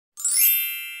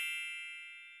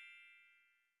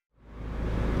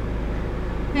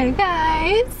Hey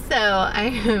guys, so I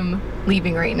am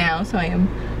leaving right now, so I am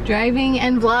driving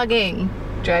and vlogging.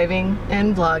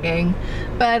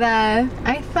 But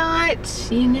I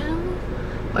thought, you know,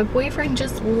 my boyfriend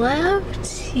just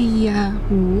left.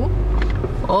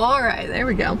 Alright, there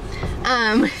we go.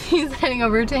 He's heading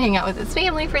over to hang out with his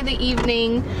family for the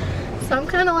evening, so I'm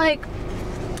kind of like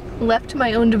left to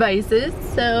my own devices.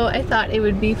 So I thought it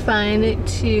would be fun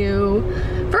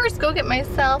to first go get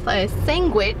myself a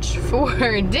sandwich for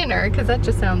dinner, because that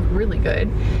just sounds really good.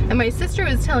 And my sister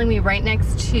was telling me right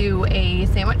next to a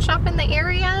sandwich shop in the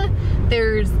area,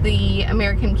 there's the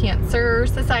American Cancer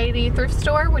Society thrift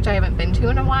store, which I haven't been to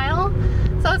in a while.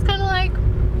 So I was kind of like,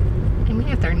 I mean,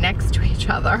 if they're next to each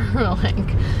other,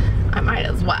 like, I might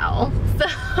as well. So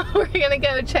we're gonna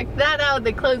go check that out.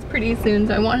 They close pretty soon,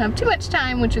 so I won't have too much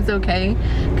time, which is okay,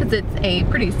 because it's a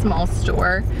pretty small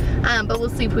store. But we'll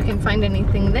see if we can find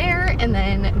anything there and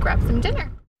then grab some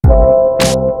dinner.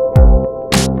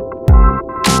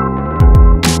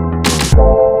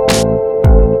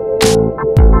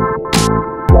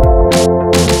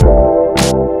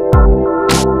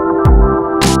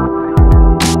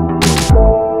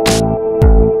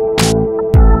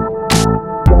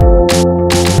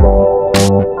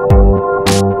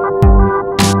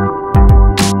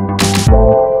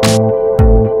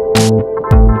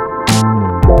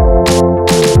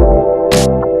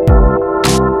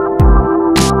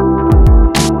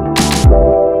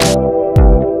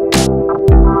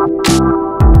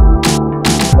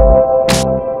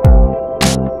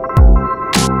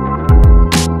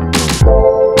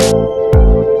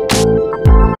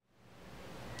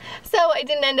 I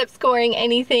didn't end up scoring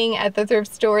anything at the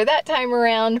thrift store that time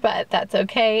around, but that's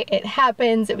okay. It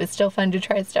happens. It was still fun to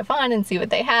try stuff on and see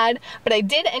what they had. But I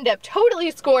did end up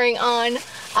totally scoring on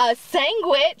a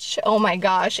sandwich. Oh my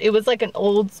gosh, it was like an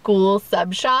old school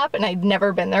sub shop, and I'd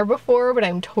never been there before, but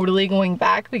I'm totally going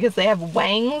back because they have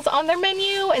wangs on their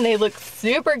menu and they look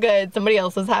super good. Somebody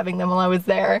else was having them while I was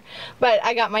there. But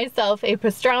I got myself a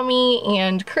pastrami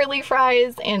and curly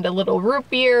fries and a little root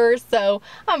beer, so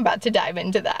I'm about to dive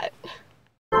into that.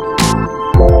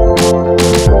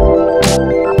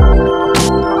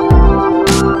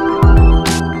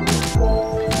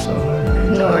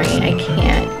 Nori, I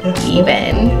can't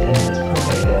even.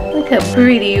 Look how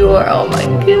pretty you are. Oh my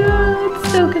god,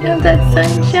 so good to have that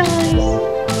sunshine.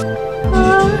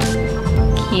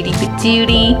 Aww. Cutie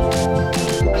patootie.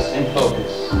 And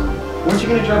focus. Weren't you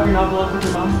gonna drop your novel off with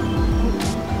your mom?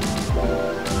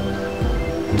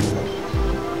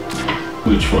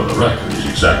 Which, for the record, is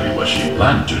exactly what she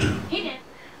planned to do.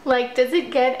 Like, does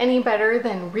it get any better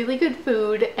than really good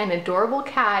food, an adorable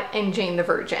cat, and Jane the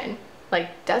Virgin? Like,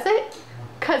 does it?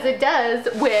 Cause it does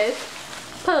with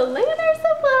planner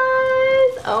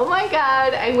supplies. Oh my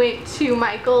god, I went to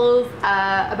Michael's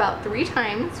about 3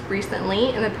 times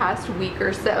recently in the past week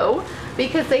or so,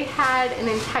 because they had an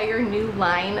entire new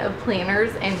line of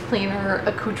planners and planner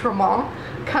accoutrements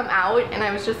come out, and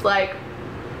I was just like,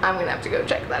 I'm gonna have to go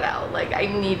check that out. Like, I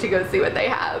need to go see what they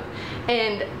have.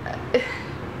 And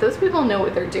those people know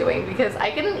what they're doing, because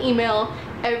I get an email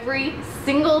every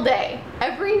single day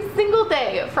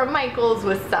from Michael's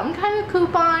with some kind of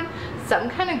coupon, some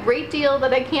kind of great deal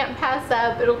that I can't pass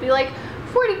up. It'll be like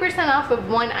 40% off of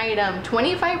one item,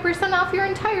 25% off your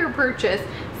entire purchase,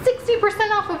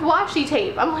 60% off of washi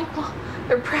tape. I'm like, well,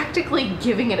 they're practically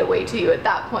giving it away to you at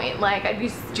that point. Like, I'd be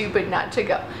stupid not to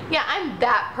go. Yeah, I'm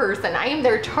that person. I am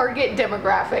their target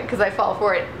demographic because I fall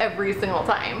for it every single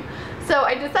time. So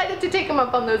I decided to take them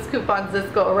up on those coupons this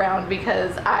go around,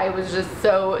 because I was just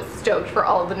so stoked for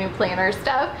all the new planner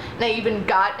stuff. And I even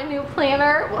got a new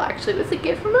planner. Well, actually it was a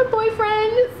gift from my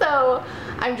boyfriend. So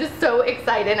I'm just so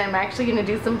excited. I'm actually gonna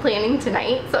do some planning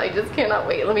tonight, so I just cannot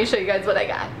wait. Let me show you guys what I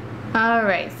got.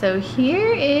 Alright, so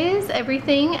here is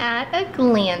everything at a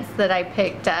glance that I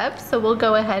picked up. So we'll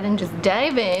go ahead and just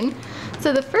dive in.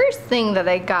 So the first thing that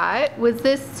I got was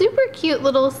this super cute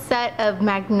little set of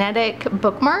magnetic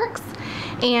bookmarks,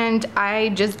 and I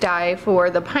just die for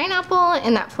the pineapple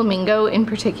and that flamingo in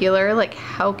particular. Like,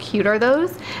 how cute are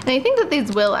those? And I think that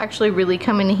these will actually really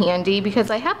come in handy,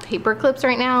 because I have paper clips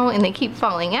right now and they keep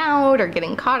falling out or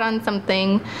getting caught on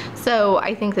something. So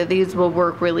I think that these will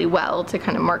work really well to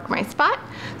kind of mark my spot.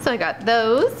 So I got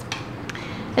those.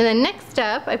 And then next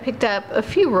up, I picked up a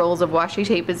few rolls of washi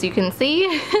tape, as you can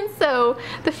see. So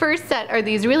the first set are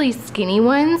these really skinny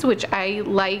ones, which I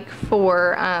like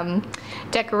for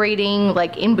decorating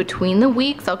like in between the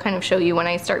weeks. I'll kind of show you when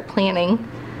I start planning.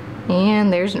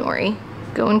 And there's Nori,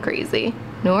 going crazy.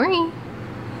 Nori.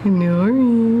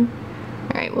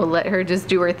 All right, we'll let her just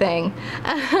do her thing.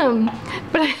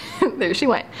 But there she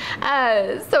went.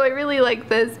 So I really like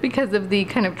this because of the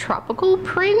kind of tropical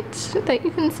print that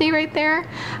you can see right there.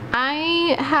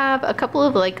 I have a couple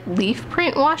of like leaf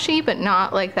print washi, but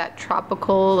not like that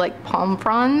tropical like palm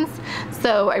fronds.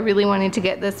 So I really wanted to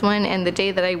get this one, and the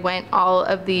day that I went, all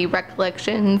of the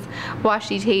Recollections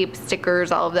washi tape,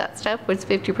 stickers, all of that stuff was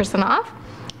 50% off.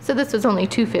 So this was only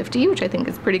 $2.50, which I think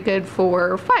is pretty good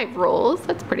for 5 rolls.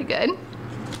 That's pretty good.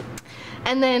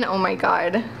 And then, oh my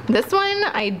god, this one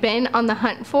I'd been on the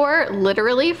hunt for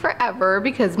literally forever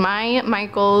because my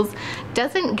Michaels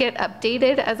doesn't get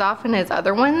updated as often as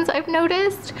other ones I've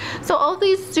noticed. So all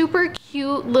these super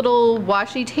cute little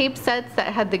washi tape sets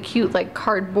that had the cute like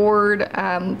cardboard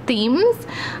themes,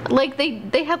 like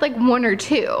they had like 1 or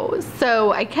 2.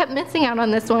 So I kept missing out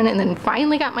on this one and then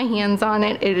finally got my hands on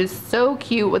it. It is so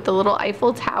cute with the little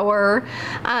Eiffel Tower,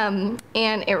 and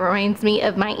it reminds me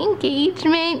of my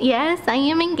engagement. Yes, I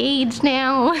am engaged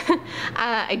now.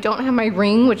 I don't have my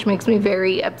ring, which makes me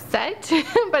very upset,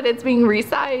 but it's being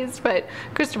resized, but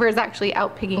Christopher is actually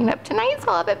out picking it up tonight, so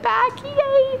I'll have it back,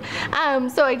 yay!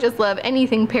 So I just love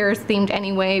anything Paris themed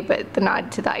anyway, but the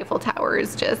nod to the Eiffel Tower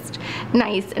is just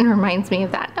nice and reminds me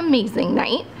of that amazing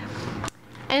night.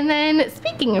 And then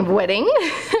speaking of wedding,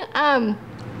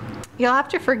 you'll have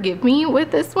to forgive me with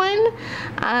this one,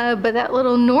 but that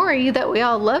little Nori that we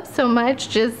all love so much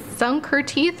just sunk her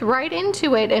teeth right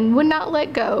into it and would not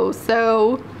let go.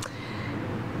 So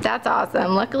that's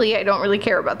awesome. Luckily, I don't really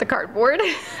care about the cardboard.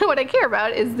 What I care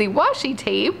about is the washi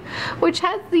tape, which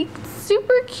has the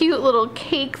super cute little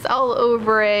cakes all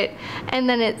over it. And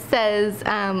then it says,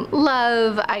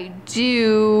 love, I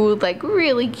do, like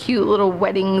really cute little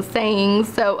wedding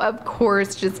sayings. So of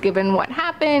course, just given what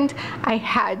happened, I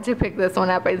had to pick this one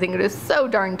up. I think it is so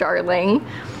darn darling.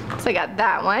 So I got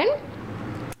that one.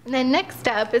 And then next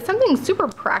up is something super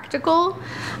practical.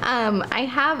 I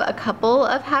have a couple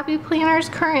of happy planners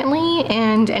currently,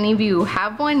 and any of you who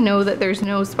have one know that there's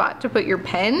no spot to put your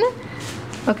pen.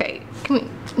 Okay,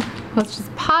 let's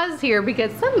just pause here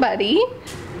because somebody,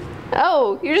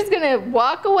 oh, you're just gonna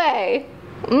walk away.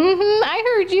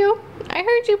 I heard you. I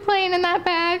heard you playing in that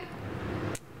bag.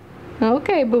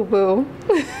 Okay, boo-boo.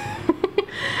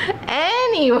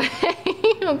 Anyway,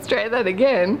 let's try that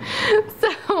again.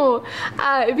 So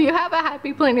if you have a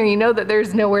happy planner, you know that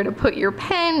there's nowhere to put your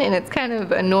pen and it's kind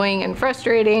of annoying and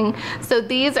frustrating. So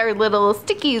these are little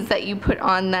stickies that you put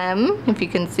on them, if you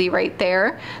can see right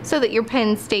there, so that your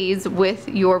pen stays with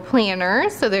your planner.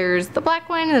 So there's the black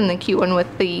one and the cute one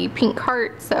with the pink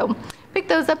heart. So pick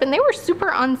those up, and they were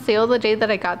super on sale the day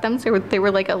that I got them. So they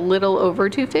were like a little over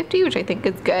 $2.50, which I think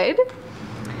is good.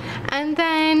 And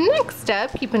then next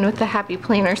up, keeping with the happy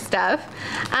planner stuff,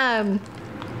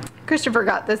 Christopher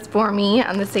got this for me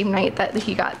on the same night that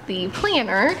he got the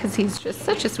planner because he's just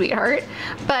such a sweetheart.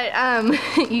 But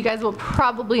you guys will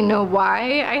probably know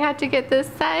why I had to get this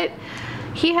set.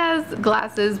 He has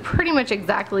glasses pretty much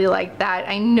exactly like that.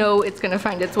 I know it's gonna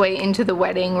find its way into the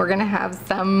wedding. We're gonna have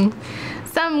some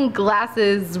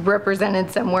glasses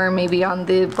represented somewhere, maybe on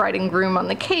the bride and groom on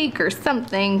the cake or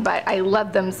something, but I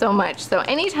love them so much. So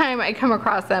anytime I come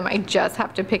across them, I just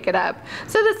have to pick it up.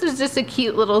 So this is just a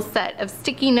cute little set of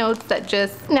sticky notes that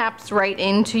just snaps right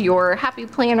into your happy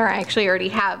planner. I actually already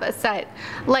have a set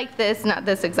like this, not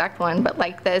this exact one, but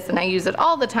like this, and I use it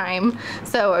all the time.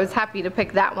 So I was happy to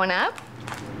pick that one up.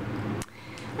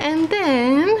 And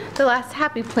then the last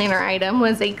happy planner item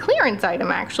was a clearance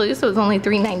item actually, so it was only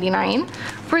 $3.99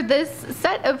 for this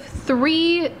set of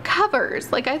 3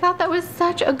 covers. Like, I thought that was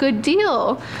such a good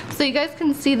deal. So you guys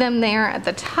can see them there at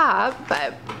the top,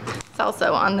 but it's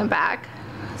also on the back.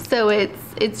 So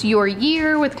it's your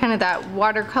year with kind of that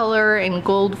watercolor and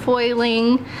gold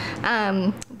foiling.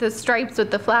 The stripes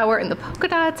with the flower and the polka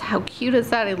dots. How cute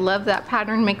is that? I love that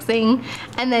pattern mixing.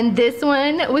 And then this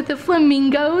one with the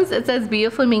flamingos. It says be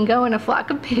a flamingo and a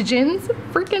flock of pigeons.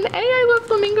 Freaking A, I love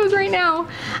flamingos right now.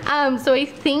 So I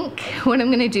think what I'm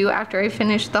gonna do after I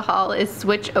finish the haul is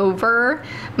switch over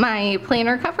my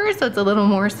planner cover so it's a little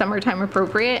more summertime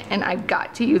appropriate, and I've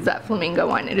got to use that flamingo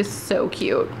one. It is so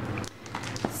cute.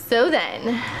 So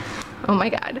then, oh my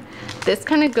god, this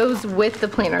kind of goes with the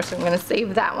planner, so I'm gonna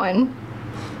save that one.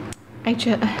 I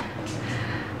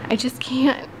just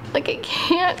can't, like I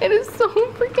can't, it is so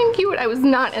freaking cute. I was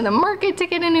not in the market to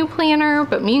get a new planner,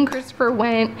 but me and Christopher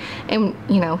went, and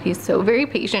you know, he's so very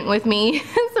patient with me.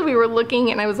 So we were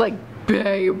looking and I was like,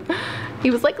 babe,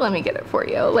 he was like, let me get it for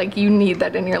you. Like, you need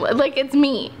that in your life. Like, it's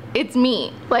me,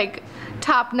 like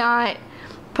top knot,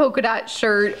 polka dot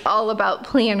shirt, all about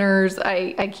planners.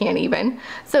 I can't even.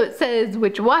 So it says,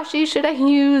 which washi should I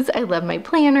use? I love my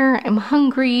planner. I'm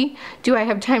hungry. Do I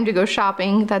have time to go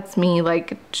shopping? That's me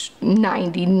like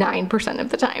 99% of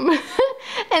the time.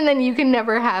 And then you can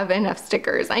never have enough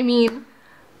stickers. I mean,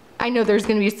 I know there's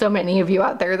gonna be so many of you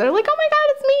out there that are like, oh my God,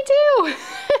 it's me too.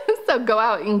 So go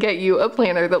out and get you a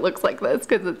planner that looks like this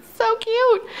because it's so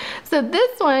cute. So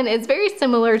this one is very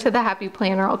similar to the Happy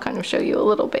Planner. I'll kind of show you a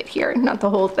little bit here, not the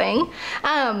whole thing.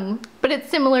 But it's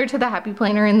similar to the Happy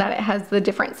Planner in that it has the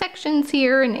different sections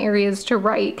here and areas to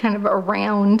write kind of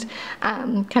around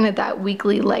kind of that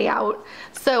weekly layout.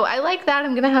 So I like that.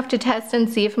 I'm gonna have to test and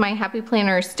see if my Happy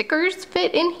Planner stickers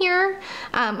fit in here.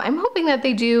 I'm hoping that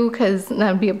they do because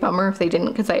that would be a bummer if they didn't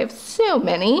because I have so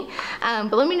many.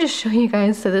 But let me just show you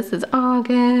guys. So this is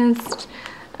August.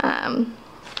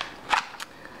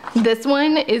 This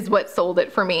one is what sold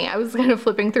it for me. I was kind of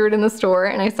flipping through it in the store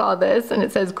and I saw this and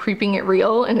it says Creeping It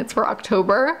Real and it's for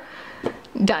October.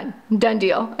 Done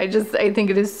deal. I think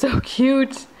it is so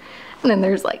cute. And then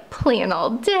there's like Plan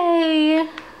All Day.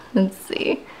 Let's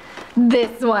see.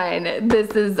 This one,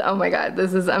 this is, oh my God,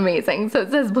 this is amazing. So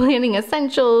it says planning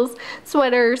essentials,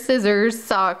 sweater, scissors,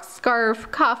 socks, scarf,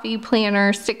 coffee,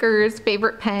 planner, stickers,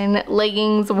 favorite pen,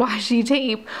 leggings, washi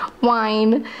tape,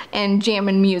 wine, and jam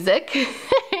and music.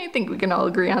 I think we can all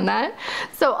agree on that.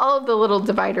 So all of the little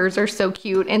dividers are so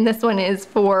cute. And this one is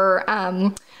for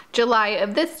July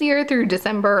of this year through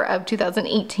December of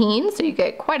 2018, so you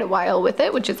get quite a while with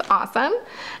it, which is awesome.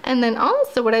 And then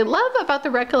also what I love about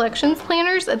the Recollections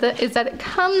planners is that it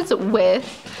comes with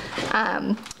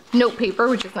note paper,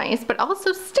 which is nice, but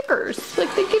also stickers.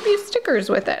 Like they give you stickers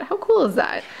with it. How cool is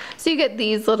that? So you get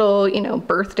these little, you know,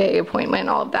 birthday appointment,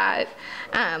 all of that.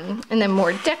 And then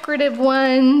more decorative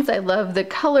ones. I love the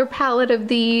color palette of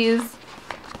these.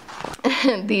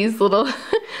 These little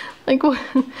like,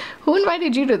 who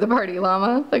invited you to the party,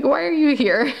 llama? Like, why are you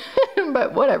here?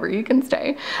 But whatever, you can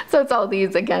stay. So it's all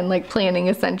these, again, like planning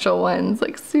essential ones,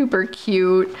 like super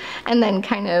cute. And then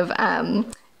kind of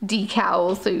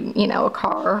decals, so, you know, a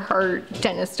car, heart,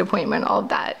 dentist appointment, all of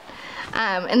that.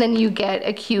 And then you get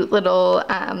a cute little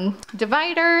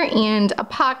divider and a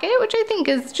pocket, which I think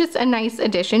is just a nice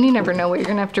addition. You never know what you're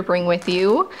gonna have to bring with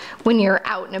you when you're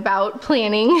out and about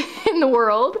planning in the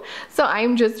world. So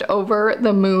I'm just over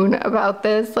the moon about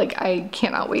this. Like, I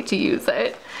cannot wait to use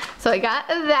it. So I got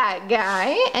that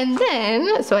guy, and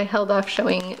then, so I held off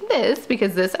showing this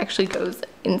because this actually goes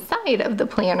inside of the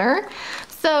planner.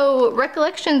 So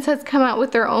Recollections has come out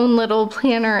with their own little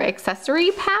planner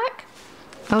accessory pack.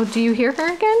 Oh, do you hear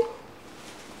her again?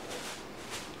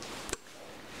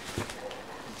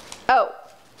 Oh,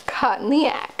 caught in the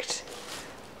act.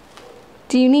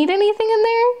 Do you need anything in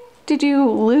there? Did you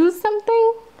lose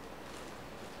something?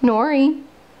 Nori,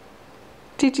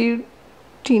 do you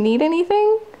need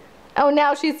anything? Oh,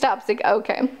 now she stops.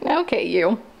 Okay,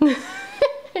 you.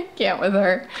 I can't with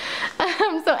her.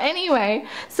 So anyway,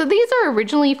 so these are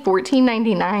originally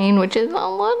 $14.99, which is a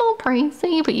little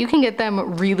pricey, but you can get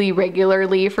them really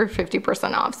regularly for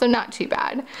 50% off, so not too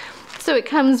bad. So it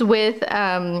comes with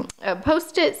a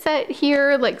Post-it set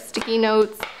here, like sticky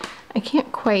notes. I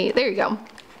can't quite, there you go.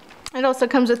 It also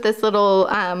comes with this little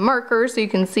marker so you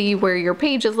can see where your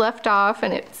page is left off,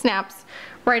 and it snaps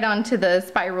right onto the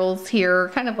spirals here,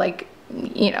 kind of like,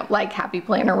 you know, like Happy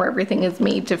Planner where everything is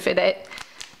made to fit it.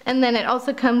 And then it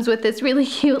also comes with this really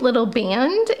cute little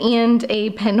band and a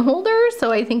pen holder,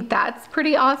 so I think that's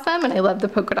pretty awesome, and I love the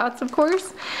polka dots, of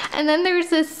course. And then there's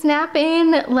this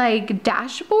snap-in like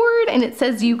dashboard, and it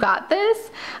says you got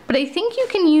this, but I think you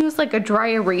can use like a dry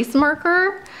erase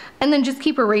marker and then just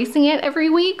keep erasing it every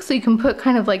week, so you can put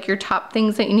kind of like your top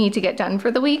things that you need to get done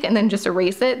for the week and then just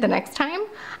erase it the next time.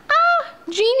 Ah,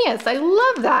 genius, I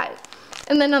love that.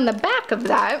 And then on the back of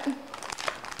that,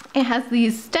 it has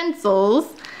these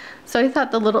stencils. So I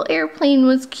thought the little airplane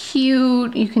was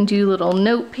cute. You can do little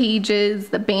note pages.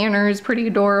 The banner is pretty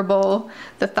adorable.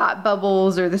 The thought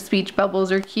bubbles or the speech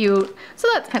bubbles are cute. So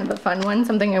that's kind of a fun one,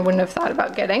 something I wouldn't have thought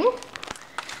about getting.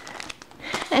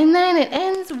 And then it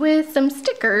ends with some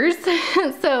stickers.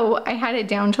 So I had it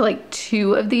down to like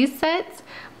 2 of these sets,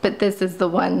 but this is the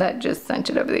one that just sent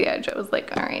it over the edge. I was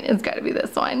like, all right, it's gotta be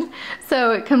this one.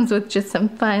 So it comes with just some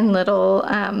fun little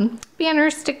banner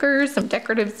stickers, some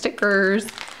decorative stickers,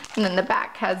 and then the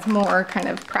back has more kind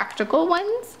of practical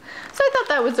ones. So I thought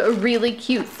that was a really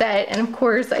cute set, and of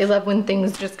course I love when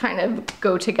things just kind of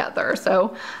go together.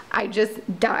 So I just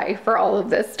die for all of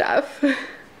this stuff.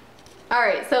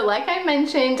 Alright, so like I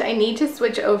mentioned, I need to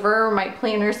switch over my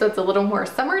planner so it's a little more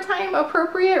summertime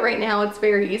appropriate. Right now it's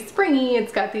very springy,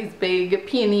 it's got these big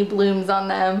peony blooms on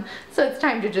them, so it's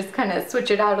time to just kind of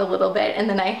switch it out a little bit. And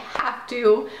then I have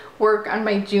to work on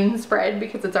my June spread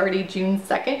because it's already June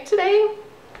 2nd today.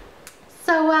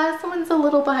 So someone's a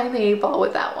little behind the 8 ball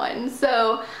with that one.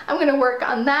 So I'm gonna work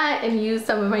on that and use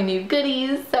some of my new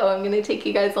goodies. So I'm gonna take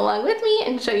you guys along with me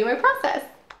and show you my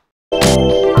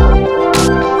process.